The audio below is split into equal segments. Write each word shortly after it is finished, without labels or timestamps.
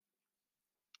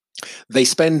They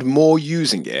spend more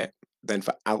using it than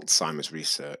for Alzheimer's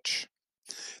research.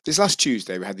 This last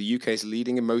Tuesday, we had the UK's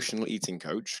leading emotional eating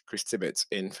coach, Chris Tibbett,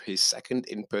 in for his second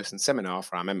in person seminar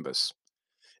for our members.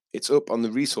 It's up on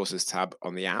the resources tab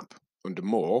on the app under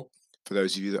more for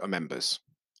those of you that are members.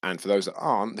 And for those that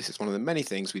aren't, this is one of the many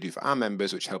things we do for our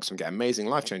members, which helps them get amazing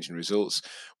life-changing results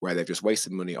where they've just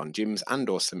wasted money on gyms and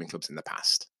or slimming clubs in the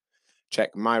past.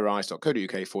 Check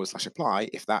myrise.co.uk/apply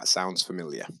if that sounds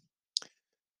familiar.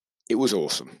 It was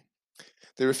awesome.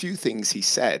 There are a few things he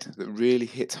said that really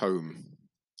hit home.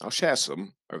 I'll share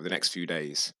some over the next few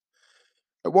days.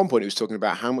 At one point, he was talking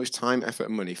about how much time, effort,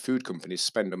 and money food companies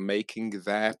spend on making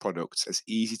their products as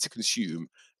easy to consume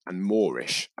and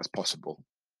moreish as possible.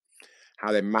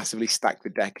 How they massively stack the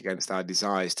deck against our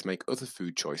desires to make other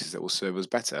food choices that will serve us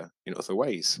better in other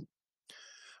ways.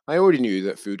 I already knew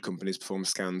that food companies perform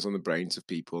scans on the brains of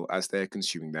people as they're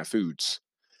consuming their foods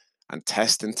and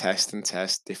test and test and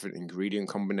test different ingredient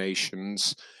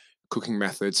combinations, cooking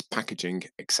methods, packaging,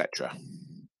 etc.,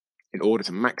 in order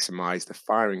to maximize the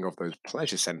firing of those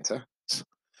pleasure centers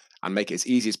and make it as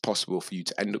easy as possible for you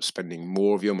to end up spending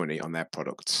more of your money on their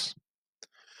products.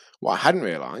 What I hadn't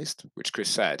realized, which Chris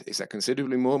said, is that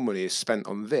considerably more money is spent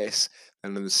on this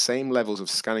than on the same levels of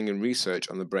scanning and research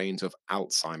on the brains of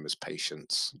Alzheimer's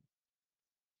patients.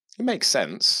 It makes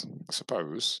sense, I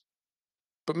suppose,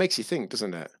 but makes you think,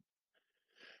 doesn't it?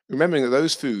 Remembering that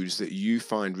those foods that you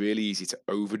find really easy to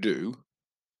overdo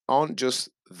aren't just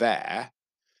there,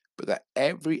 but that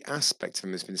every aspect of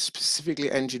them has been specifically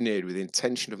engineered with the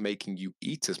intention of making you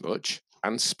eat as much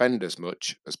and spend as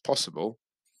much as possible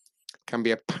can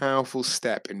be a powerful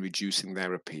step in reducing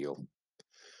their appeal.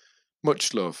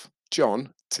 Much love.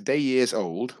 John, today years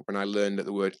old when I learned that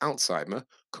the word Alzheimer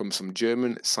comes from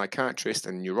German psychiatrist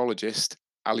and neurologist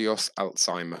Alois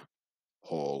Alzheimer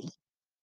Hall.